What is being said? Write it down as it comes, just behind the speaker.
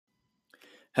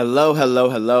Hello, hello,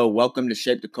 hello. Welcome to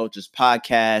Shape the Cultures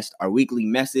podcast, our weekly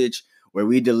message where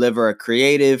we deliver a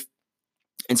creative,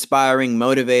 inspiring,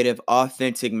 motivative,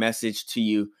 authentic message to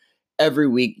you every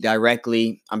week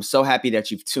directly. I'm so happy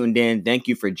that you've tuned in. Thank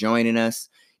you for joining us.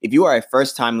 If you are a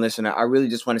first-time listener, I really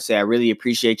just want to say I really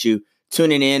appreciate you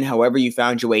tuning in, however you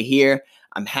found your way here.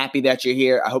 I'm happy that you're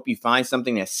here. I hope you find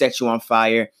something that sets you on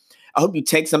fire. I hope you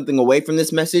take something away from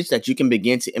this message that you can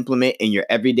begin to implement in your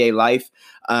everyday life.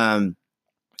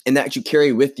 And that you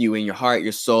carry with you in your heart,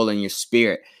 your soul, and your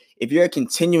spirit. If you're a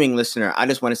continuing listener, I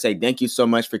just want to say thank you so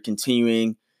much for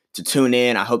continuing to tune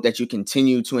in. I hope that you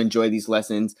continue to enjoy these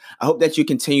lessons. I hope that you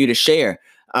continue to share.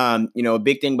 A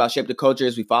big thing about Shape the Culture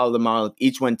is we follow the model of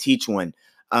each one, teach one.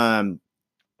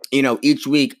 Each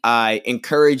week I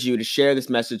encourage you to share this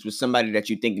message with somebody that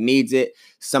you think needs it,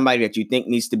 somebody that you think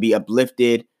needs to be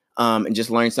uplifted, and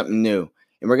just learn something new.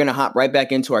 And we're going to hop right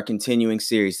back into our continuing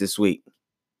series this week.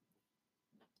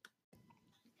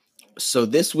 So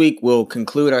this week we'll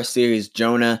conclude our series,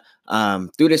 Jonah.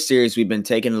 Through this series, we've been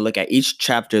taking a look at each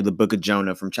chapter of the book of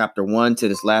Jonah, from chapter 1 to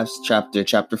this last chapter,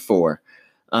 chapter 4.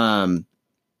 And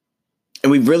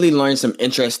we've really learned some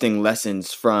interesting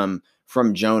lessons from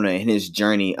Jonah and his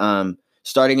journey.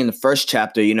 Starting in the first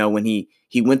chapter, when he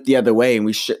went the other way, and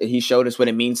he showed us what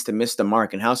it means to miss the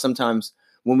mark, and how sometimes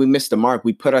when we miss the mark,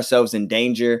 we put ourselves in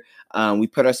danger. We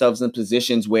put ourselves in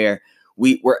positions where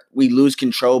we lose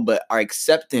control, but our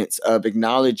acceptance of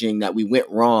acknowledging that we went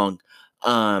wrong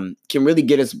can really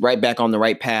get us right back on the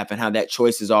right path, and how that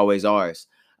choice is always ours.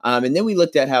 And then we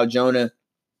looked at how Jonah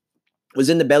was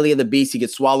in the belly of the beast. He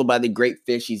gets swallowed by the great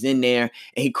fish. He's in there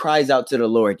and he cries out to the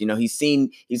Lord.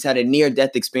 He's had a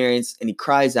near-death experience and he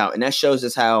cries out. And that shows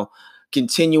us how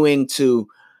continuing to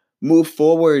move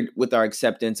forward with our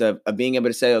acceptance of being able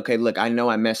to say, okay, look, I know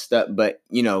I messed up, but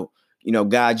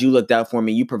God, you looked out for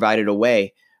me. You provided a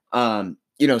way,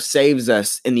 saves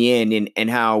us in the end, and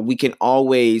how we can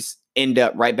always end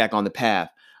up right back on the path.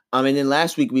 And then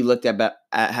last week we looked at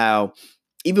how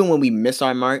even when we miss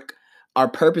our mark, our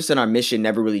purpose and our mission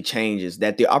never really changes,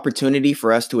 that the opportunity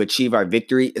for us to achieve our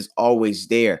victory is always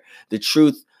there. The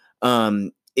truth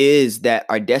is that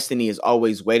our destiny is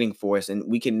always waiting for us, and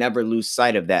we can never lose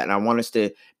sight of that. And I want us to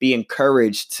be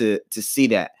encouraged to see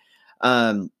that.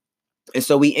 And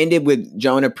so we ended with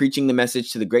Jonah preaching the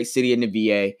message to the great city of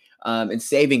Nineveh, and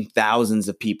saving thousands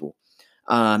of people.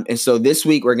 And so this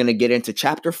week we're going to get into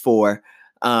chapter 4.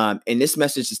 And this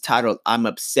message is titled, I'm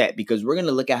Upset, because we're going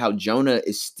to look at how Jonah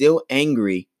is still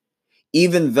angry,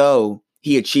 even though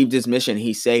he achieved his mission.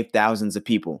 He saved thousands of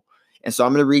people. And so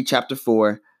I'm going to read chapter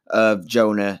 4 of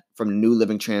Jonah from the New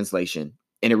Living Translation.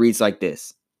 And it reads like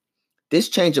this. This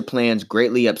change of plans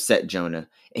greatly upset Jonah,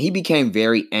 and he became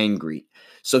very angry.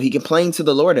 So he complained to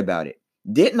the Lord about it.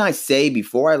 Didn't I say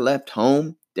before I left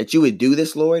home that you would do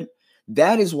this, Lord?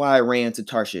 That is why I ran to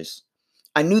Tarshish.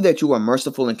 I knew that you are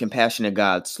merciful and compassionate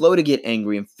God, slow to get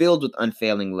angry and filled with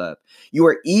unfailing love. You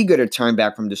are eager to turn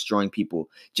back from destroying people.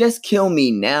 Just kill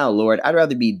me now, Lord. I'd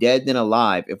rather be dead than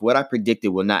alive if what I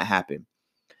predicted will not happen.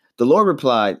 The Lord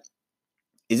replied,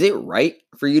 Is it right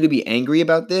for you to be angry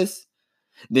about this?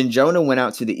 Then Jonah went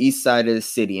out to the east side of the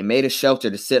city and made a shelter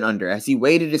to sit under as he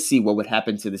waited to see what would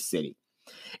happen to the city.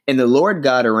 And the Lord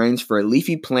God arranged for a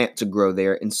leafy plant to grow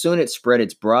there, and soon it spread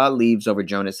its broad leaves over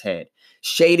Jonah's head,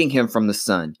 shading him from the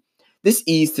sun. This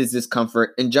eased his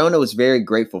discomfort, and Jonah was very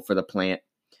grateful for the plant.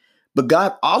 But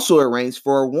God also arranged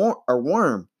for a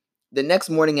worm. The next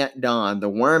morning at dawn, the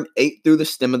worm ate through the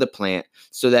stem of the plant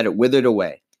so that it withered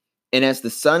away. And as the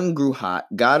sun grew hot,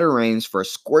 God arranged for a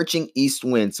scorching east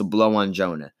wind to blow on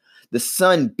Jonah. The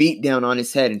sun beat down on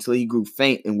his head until he grew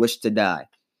faint and wished to die.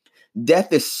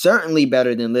 Death is certainly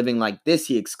better than living like this,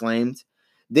 he exclaimed.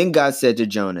 Then God said to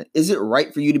Jonah, Is it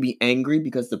right for you to be angry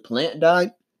because the plant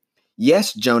died?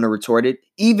 Yes, Jonah retorted,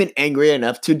 even angry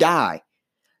enough to die.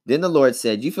 Then the Lord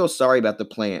said, You feel sorry about the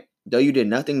plant, though you did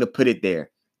nothing to put it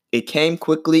there. It came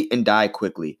quickly and died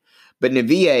quickly. But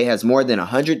Nineveh has more than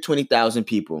 120,000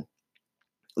 people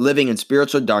living in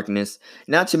spiritual darkness,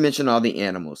 not to mention all the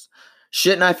animals.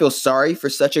 Shouldn't I feel sorry for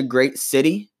such a great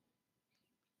city?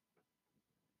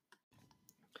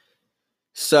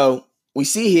 So we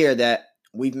see here that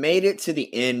we've made it to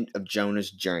the end of Jonah's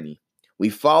journey. We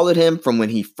followed him from when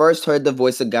he first heard the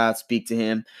voice of God speak to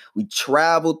him. We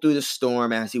traveled through the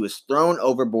storm as he was thrown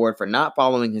overboard for not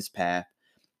following his path.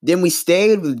 Then we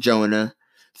stayed with Jonah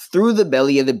through the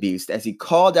belly of the beast as he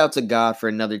called out to God for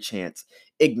another chance,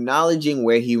 acknowledging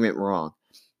where he went wrong.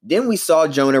 Then we saw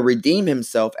Jonah redeem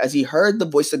himself as he heard the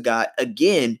voice of God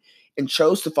again and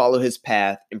chose to follow his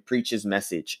path and preach his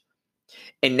message.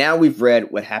 And now we've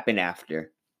read what happened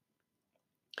after.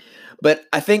 But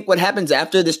I think what happens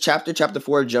after this chapter, chapter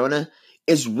 4 of Jonah,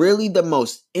 is really the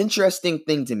most interesting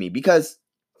thing to me because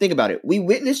think about it. We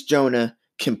witness Jonah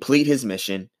complete his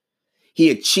mission.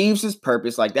 He achieves his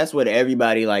purpose. Like that's what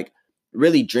everybody like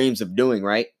really dreams of doing,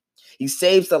 right? He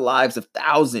saves the lives of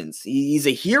thousands. He's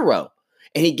a hero.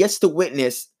 And he gets to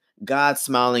witness God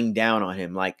smiling down on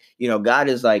him. Like, God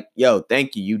is like, yo,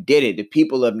 thank you. You did it. The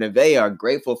people of Nineveh are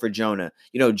grateful for Jonah.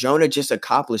 Jonah just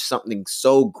accomplished something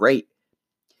so great.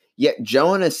 Yet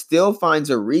Jonah still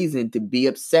finds a reason to be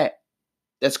upset.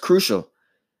 That's crucial.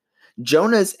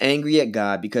 Jonah is angry at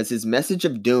God because his message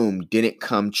of doom didn't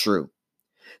come true.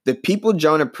 The people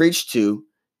Jonah preached to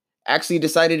actually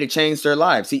decided to change their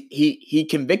lives. He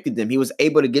convicted them. He was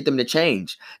able to get them to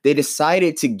change. They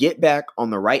decided to get back on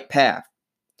the right path.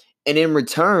 And in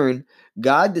return,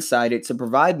 God decided to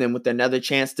provide them with another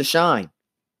chance to shine.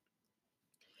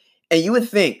 And you would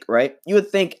think, right? You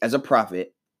would think as a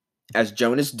prophet, as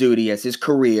Jonah's duty, as his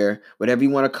career, whatever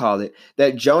you want to call it,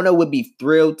 that Jonah would be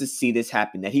thrilled to see this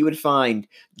happen, that he would find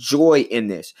joy in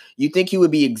this. You think he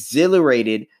would be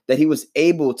exhilarated that he was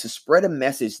able to spread a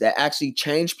message that actually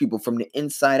changed people from the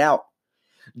inside out.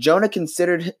 Jonah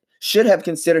should have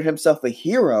considered himself a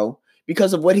hero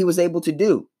because of what he was able to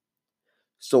do.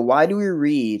 So why do we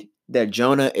read that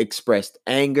Jonah expressed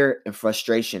anger and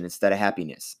frustration instead of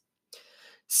happiness?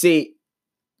 See,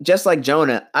 just like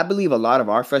Jonah, I believe a lot of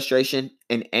our frustration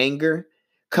and anger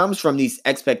comes from these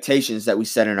expectations that we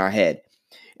set in our head.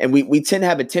 And we tend to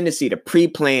have a tendency to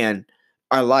pre-plan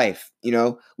our life.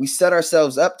 We set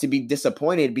ourselves up to be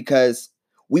disappointed because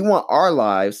we want our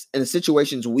lives and the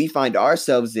situations we find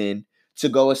ourselves in to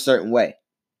go a certain way.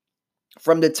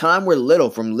 From the time we're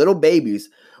little, from little babies,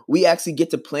 we actually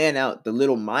get to plan out the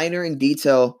little minor and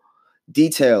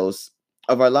details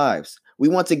of our lives. We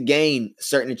want to gain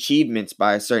certain achievements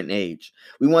by a certain age.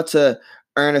 We want to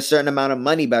earn a certain amount of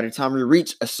money by the time we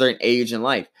reach a certain age in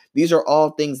life. These are all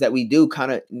things that we do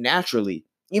kind of naturally.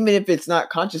 Even if it's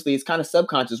not consciously, it's kind of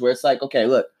subconscious where it's like, okay,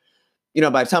 look,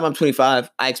 by the time I'm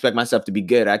 25, I expect myself to be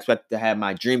good. I expect to have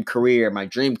my dream career, my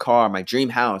dream car, my dream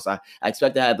house. I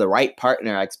expect to have the right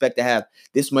partner. I expect to have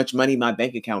this much money in my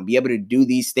bank account, be able to do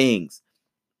these things.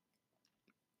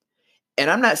 And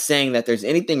I'm not saying that there's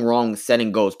anything wrong with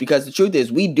setting goals because the truth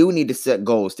is we do need to set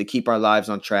goals to keep our lives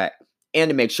on track and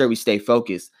to make sure we stay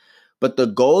focused. But the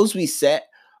goals we set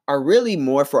are really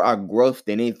more for our growth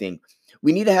than anything.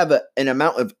 We need to have an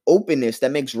amount of openness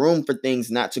that makes room for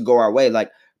things not to go our way.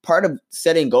 Like part of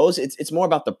setting goals, it's more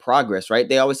about the progress, right?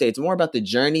 They always say it's more about the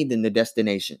journey than the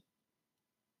destination.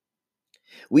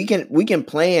 We can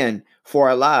plan for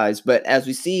our lives, but as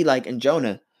we see like in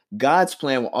Jonah, God's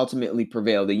plan will ultimately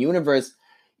prevail. The universe,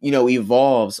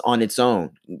 evolves on its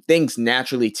own. Things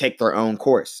naturally take their own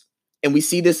course. And we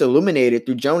see this illuminated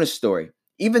through Jonah's story.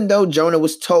 Even though Jonah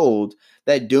was told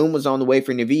that doom was on the way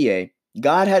for Nineveh,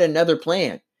 God had another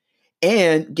plan.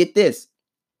 And get this,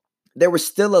 there was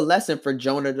still a lesson for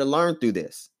Jonah to learn through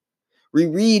this. We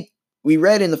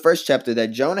read in the first chapter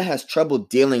that Jonah has trouble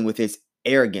dealing with his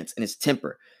arrogance and his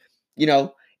temper.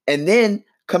 And then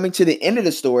coming to the end of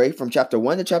the story from chapter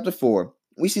 1 to chapter 4,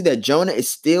 we see that Jonah is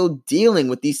still dealing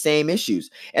with these same issues.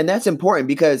 And that's important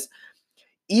because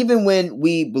even when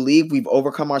we believe we've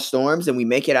overcome our storms and we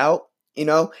make it out,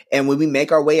 and when we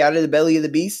make our way out of the belly of the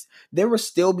beast, there will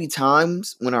still be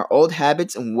times when our old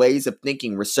habits and ways of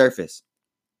thinking resurface.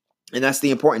 And that's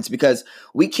the importance because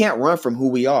we can't run from who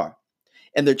we are.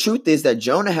 And the truth is that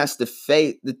Jonah has to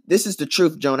face, this is the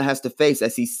truth Jonah has to face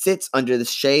as he sits under the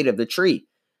shade of the tree,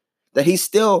 that he's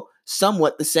still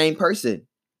somewhat the same person.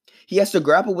 He has to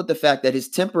grapple with the fact that his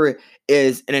temper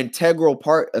is an integral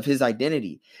part of his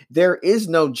identity. There is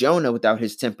no Jonah without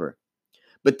his temper.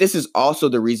 But this is also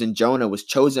the reason Jonah was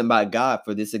chosen by God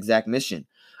for this exact mission.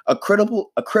 A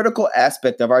critical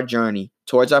aspect of our journey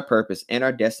towards our purpose and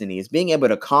our destiny is being able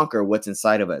to conquer what's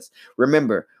inside of us.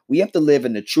 Remember, we have to live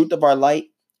in the truth of our light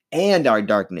and our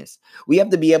darkness. We have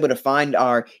to be able to find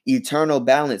our eternal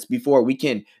balance before we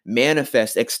can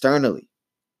manifest externally.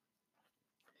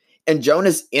 And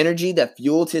Jonah's energy that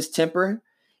fueled his temper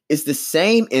is the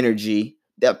same energy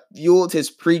that fueled his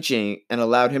preaching and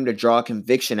allowed him to draw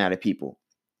conviction out of people.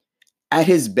 At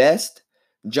his best,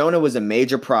 Jonah was a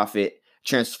major prophet,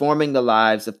 transforming the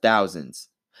lives of thousands.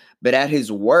 But at his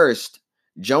worst,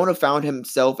 Jonah found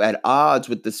himself at odds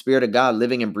with the Spirit of God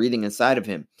living and breathing inside of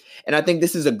him. And I think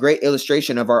this is a great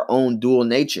illustration of our own dual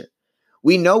nature.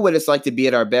 We know what it's like to be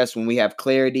at our best when we have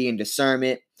clarity and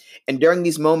discernment. And during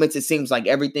these moments, it seems like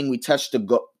everything we touch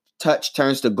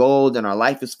turns to gold and our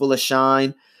life is full of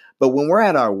shine. But when we're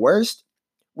at our worst,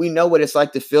 we know what it's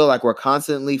like to feel like we're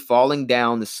constantly falling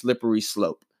down the slippery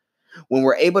slope. When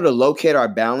we're able to locate our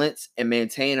balance and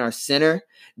maintain our center,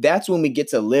 that's when we get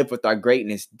to live with our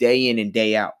greatness day in and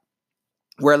day out.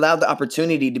 We're allowed the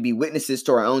opportunity to be witnesses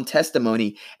to our own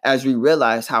testimony as we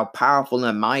realize how powerful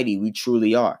and mighty we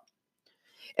truly are.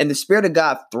 And the Spirit of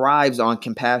God thrives on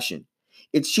compassion.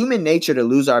 It's human nature to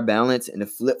lose our balance and to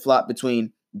flip-flop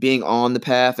between being on the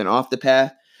path and off the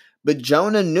path. But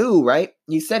Jonah knew, right?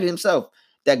 He said it himself,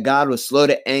 that God was slow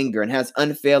to anger and has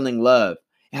unfailing love,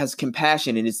 has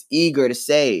compassion, and is eager to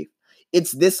save.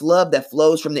 It's this love that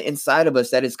flows from the inside of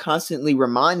us that is constantly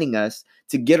reminding us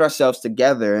to get ourselves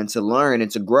together and to learn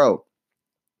and to grow.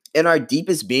 In our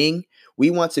deepest being, we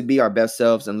want to be our best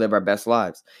selves and live our best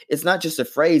lives. It's not just a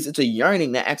phrase, it's a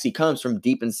yearning that actually comes from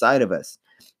deep inside of us.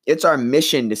 It's our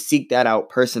mission to seek that out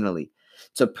personally,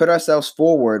 to put ourselves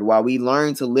forward while we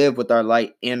learn to live with our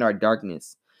light and our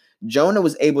darkness. Jonah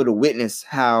was able to witness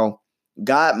how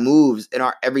God moves in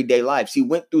our everyday lives. He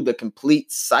went through the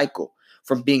complete cycle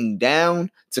from being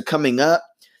down to coming up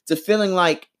to feeling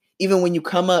like even when you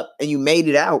come up and you made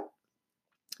it out,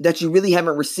 that you really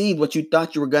haven't received what you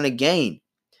thought you were going to gain.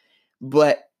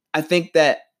 But I think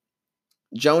that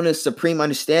Jonah's supreme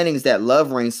understanding is that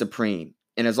love reigns supreme.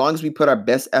 And as long as we put our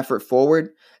best effort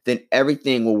forward, then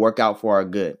everything will work out for our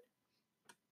good.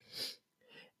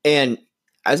 And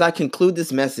as I conclude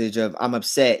this message of I'm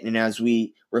upset, and as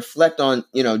we reflect on,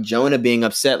 Jonah being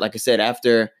upset, like I said,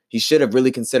 after he should have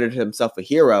really considered himself a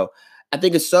hero, I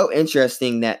think it's so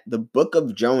interesting that the book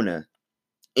of Jonah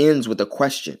ends with a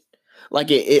question. Like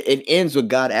it ends with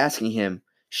God asking him,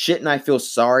 shouldn't I feel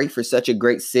sorry for such a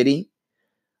great city?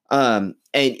 And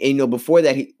before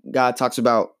that, God talks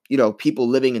about, people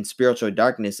living in spiritual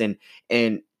darkness,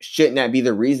 and shouldn't that be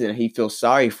the reason that he feels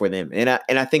sorry for them? And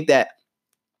I think that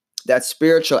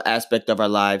spiritual aspect of our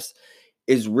lives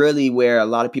is really where a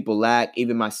lot of people lack,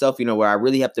 even myself, where I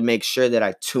really have to make sure that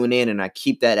I tune in and I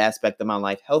keep that aspect of my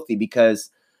life healthy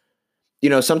because,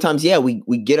 sometimes,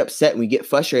 we get upset and we get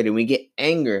frustrated and we get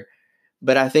anger.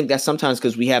 But I think that's sometimes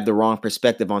because we have the wrong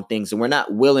perspective on things and we're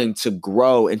not willing to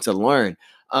grow and to learn.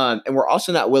 And we're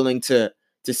also not willing to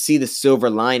see the silver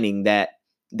lining that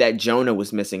Jonah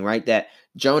was missing, right? That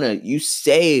Jonah, you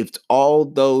saved all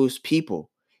those people.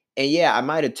 And I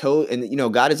might have told,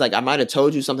 and God is like, I might have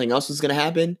told you something else was going to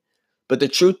happen. But the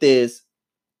truth is,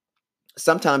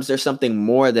 sometimes there's something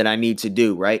more that I need to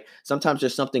do, right? Sometimes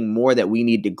there's something more that we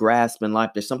need to grasp in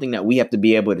life. There's something that we have to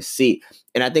be able to see.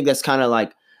 And I think that's kind of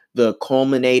like the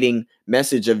culminating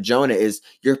message of Jonah is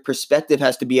your perspective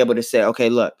has to be able to say, okay,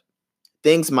 look,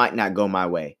 things might not go my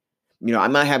way. I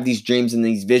might have these dreams and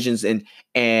these visions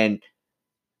and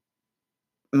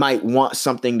might want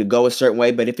something to go a certain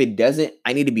way, but if it doesn't,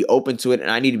 I need to be open to it and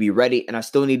I need to be ready and I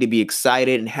still need to be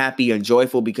excited and happy and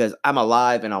joyful because I'm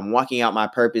alive and I'm walking out my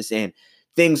purpose and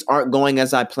things aren't going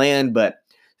as I planned, but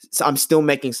I'm still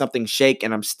making something shake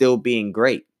and I'm still being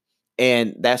great.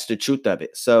 And that's the truth of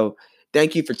it. So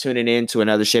thank you for tuning in to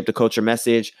another Shape the Culture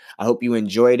message. I hope you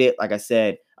enjoyed it. Like I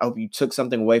said, I hope you took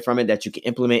something away from it that you can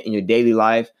implement in your daily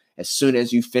life as soon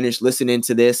as you finish listening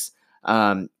to this.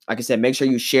 Like I said, make sure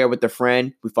you share with a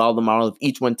friend. We follow the model of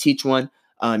each one, teach one.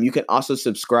 You can also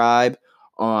subscribe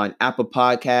on Apple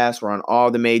Podcasts or on all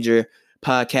the major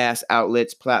podcast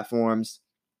outlets, platforms.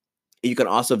 You can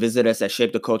also visit us at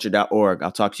shapetheculture.org.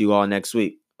 I'll talk to you all next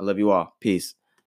week. I love you all. Peace.